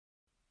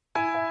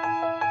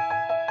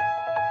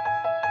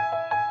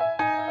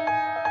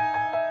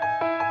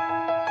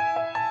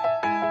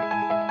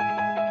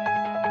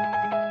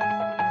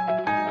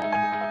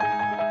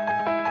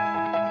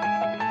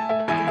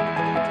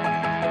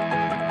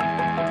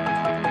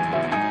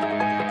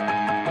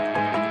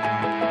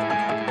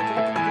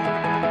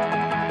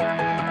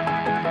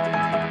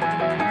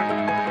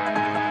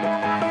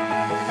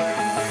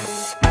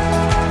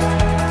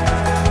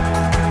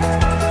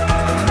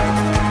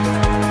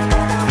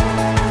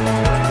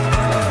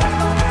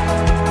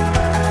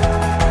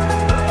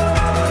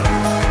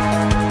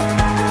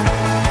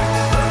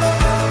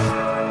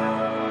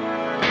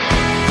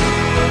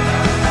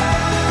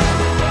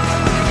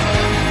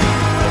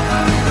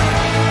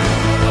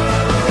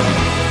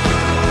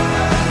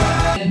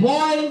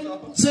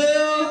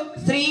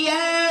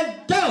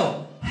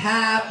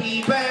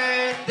Happy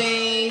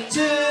birthday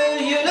to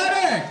you.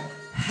 Louder.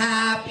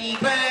 Happy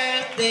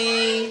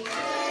birthday.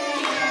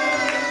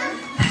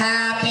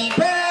 Happy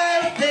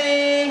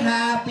birthday.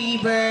 Happy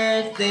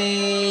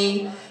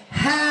birthday.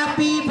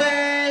 Happy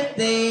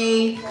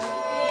birthday.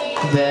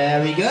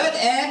 Very good.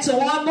 And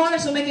so one more.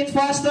 So make it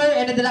faster.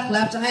 And then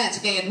clap your hands.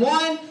 Okay. And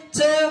 1,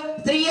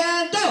 2, 3,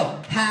 and go.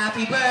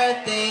 Happy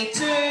birthday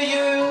to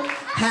you.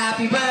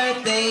 Happy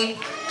birthday.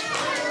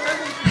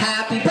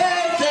 Happy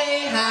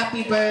birthday.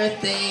 Happy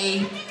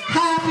birthday.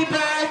 Happy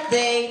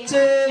birthday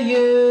to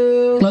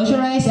you. Close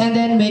your eyes and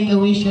then make a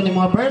wish. Any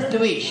more birthday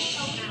wish?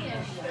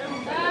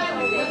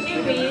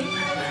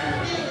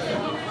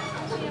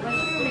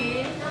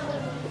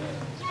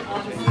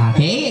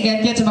 Okay,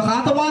 again, kids,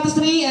 count to 1 to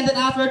 3, and then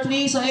after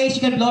 3, so Ace,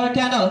 you can blow your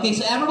candle. Okay,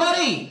 so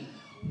everybody,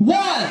 1,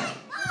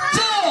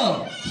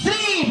 2,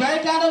 3, blow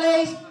your candle,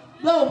 Ace.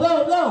 Blow,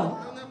 blow, blow.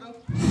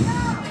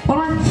 One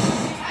more.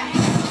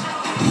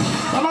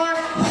 One more.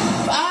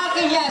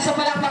 Okay, yeah, so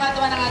palakpakan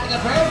naman ang ating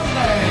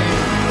birthday.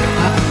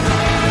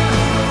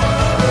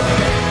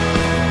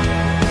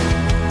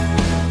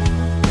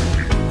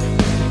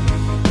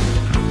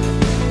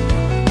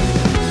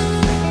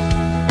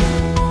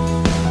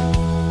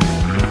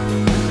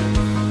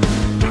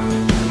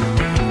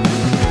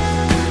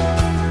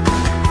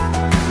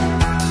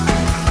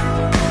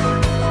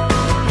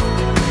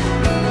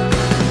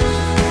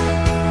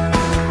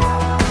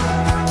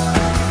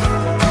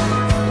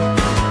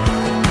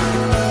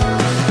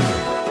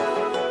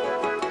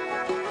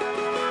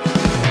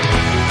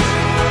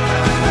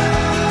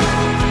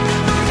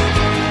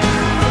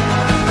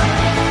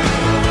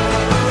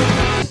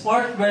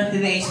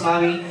 Birthday is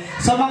mami.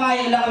 So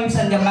mga ilang kami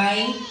sa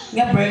gamay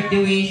nga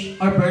birthday wish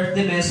or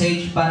birthday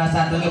message para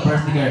sa ating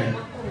birthday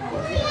girl.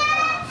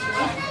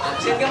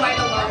 Sino gamay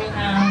ito mami?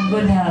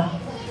 Good health.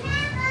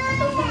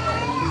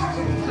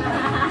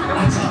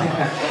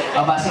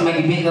 Basta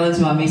mag-ibig naman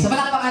si mami. So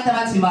malakpakan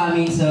naman si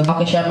mami. So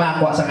bakit siya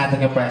makakuha sa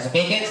ating prize.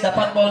 Okay kids,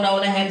 dapat po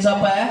nauna hands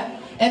up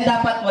and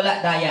dapat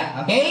wala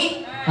daya.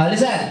 Okay?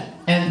 Listen.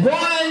 And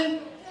 1,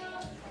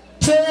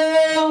 2,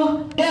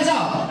 hands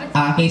up.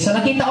 Okay, so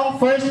nakita ko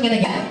first nga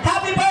nag-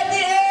 Happy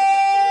birthday,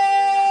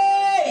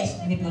 Ace!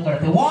 Hindi po ng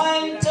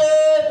 1,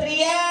 2,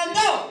 3, and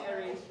go!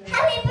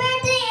 Happy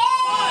birthday,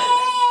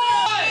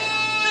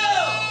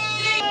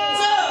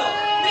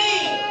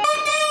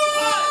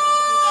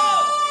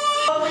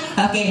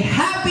 Okay,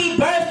 happy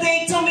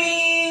birthday to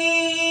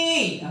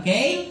me!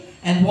 Okay?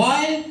 And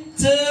 1,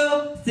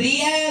 2,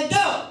 3, and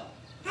go!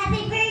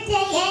 Happy birthday,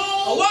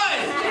 Ace! 1!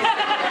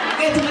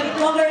 Okay, to make it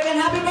longer again,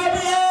 happy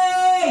birthday,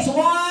 Ace!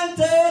 1, 2,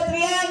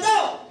 3, and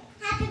go!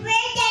 Happy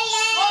birthday,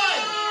 Ace!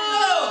 1,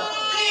 2,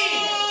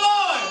 3,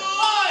 4,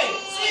 5,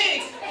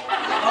 6!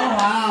 Oh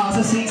wow,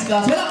 so 6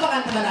 girls. Wala pa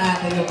kanta na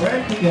natin yung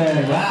birthday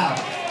girl. Wow.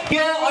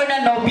 Novio or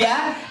na nobya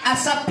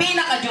as sa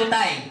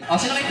pinaka-jutay. O,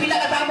 sino may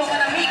pinakatamo ka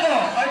ng amigo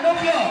or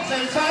nobyo? So,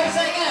 5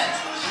 seconds.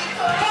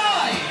 5!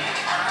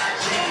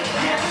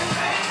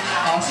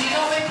 O, sino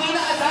may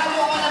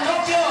pinakatamo ka ng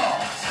nobyo?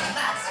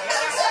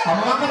 O,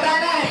 mga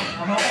katanay.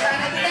 O, mga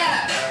katanay kita.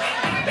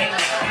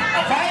 O,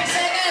 5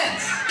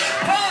 seconds.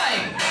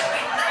 5!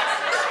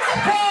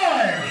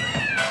 4!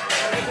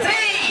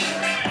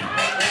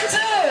 3!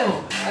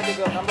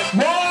 2!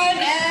 1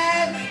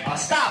 and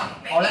stop.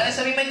 Wala na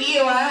sabi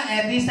mag-iyo ha.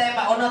 And this time,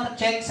 mauna to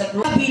check sa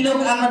group.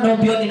 Kabilog ang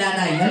nobyo ni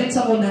nanay. Halin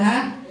sa una ha.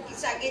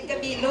 Isagin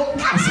kabilog.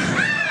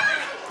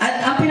 At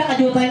ang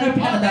pinaka-jutay or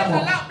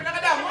pinaka-damo?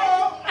 Pinaka-damo.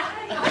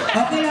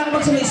 Okay lang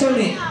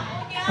magsuli-suli.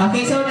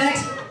 Okay, so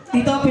next.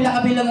 Dito,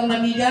 pinaka-bilog ang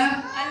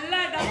namiga.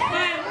 Allah,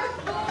 dapat.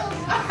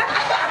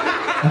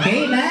 Okay,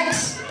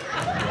 next.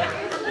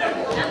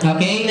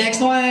 Okay, next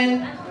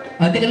one.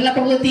 Tignan lang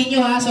paglutin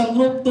nyo ha. So,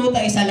 group 2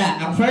 tayo sala.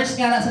 Ang first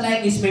nga nasa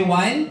line is may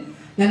 1.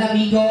 Na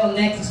namigo. Ang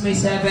next is may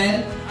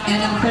 7. And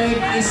ang third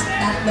is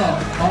 3.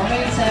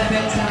 Okay, 7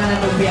 sa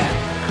nanobya.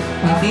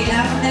 Okay,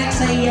 ang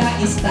next sa iya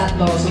is 3.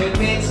 So, it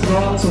means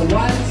wrong. So, 1,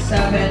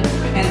 7,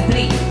 and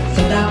 3.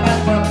 So, dapat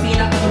from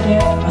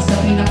pinaka-nubo sa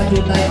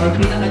pinaka-jutay or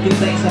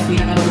pinaka-jutay sa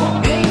pinaka-nubo.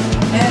 Okay?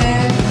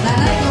 And,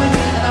 nanay, kung may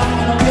pinaka-tawang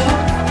mga nobyo,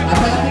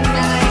 palapit ni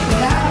nanay,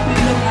 wala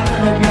kapilog ang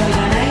nobyo ni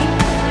nanay.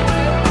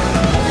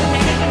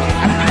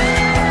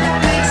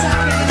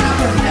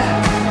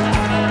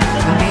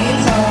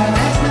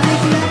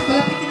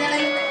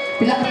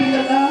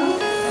 Pila-kapilog lang.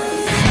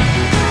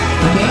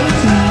 Okay,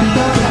 so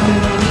dito,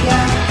 pila-kapilog ng amiga.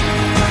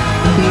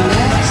 Okay,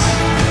 next.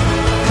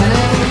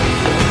 Sanay.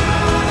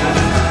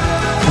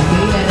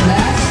 Okay, and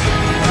last.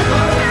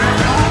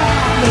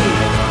 Okay.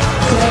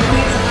 So,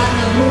 wait sa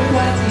ating group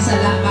 1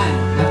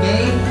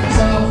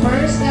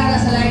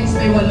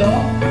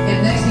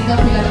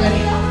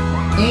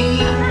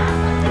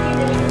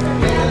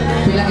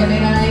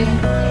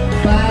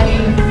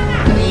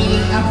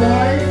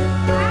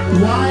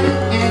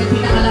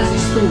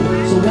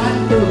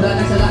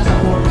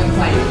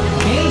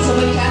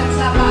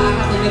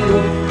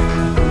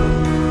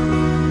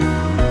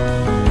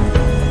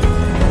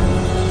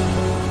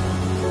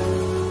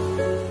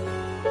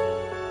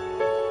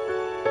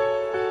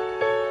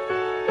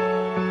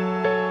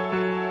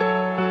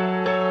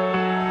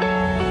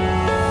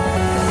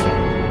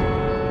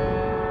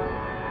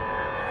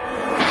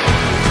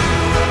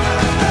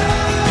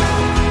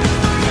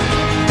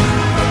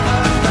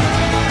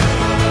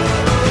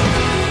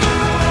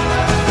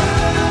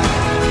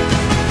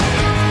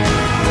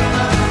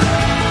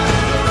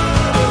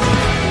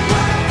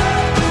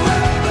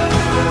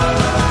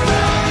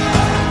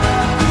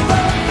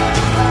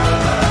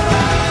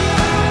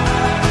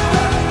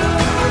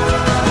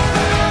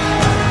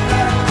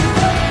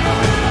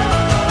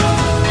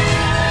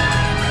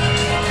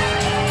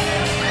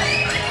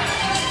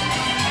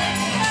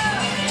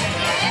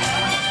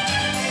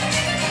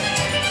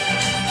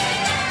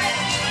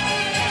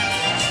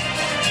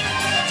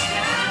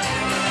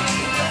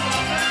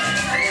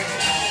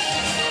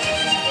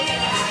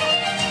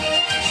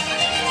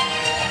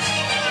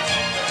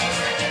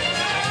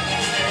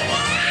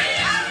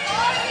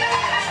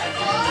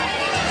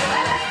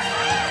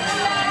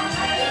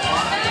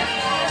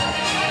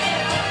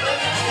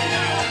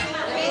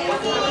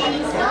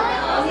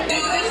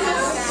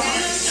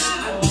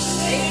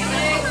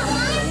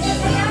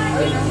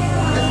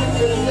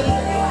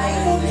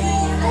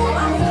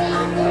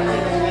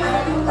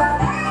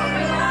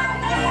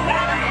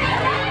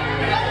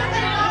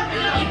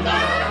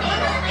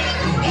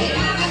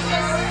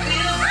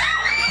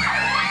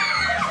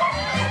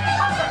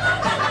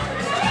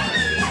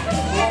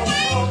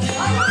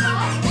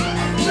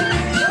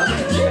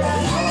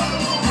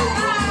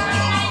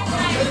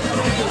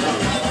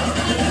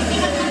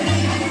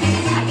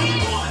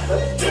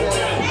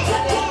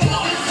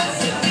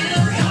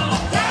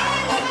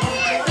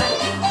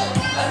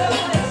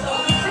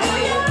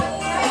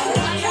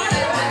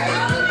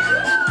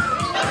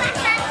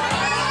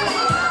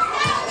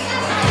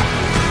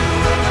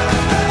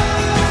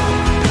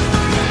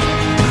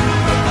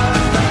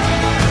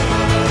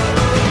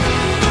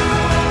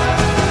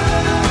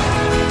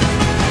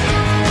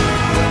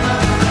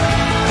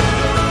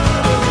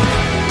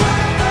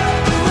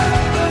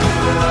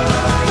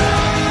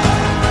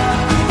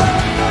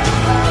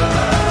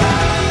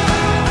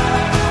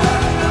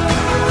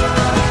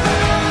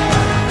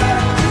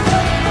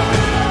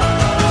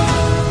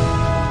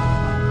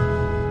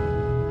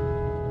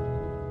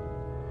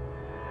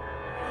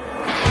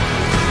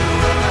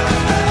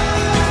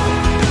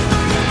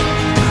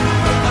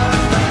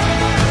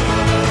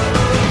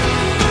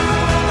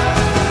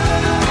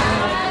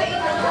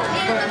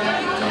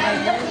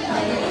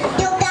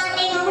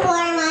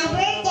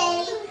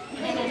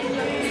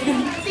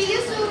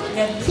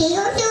 yan. See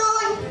you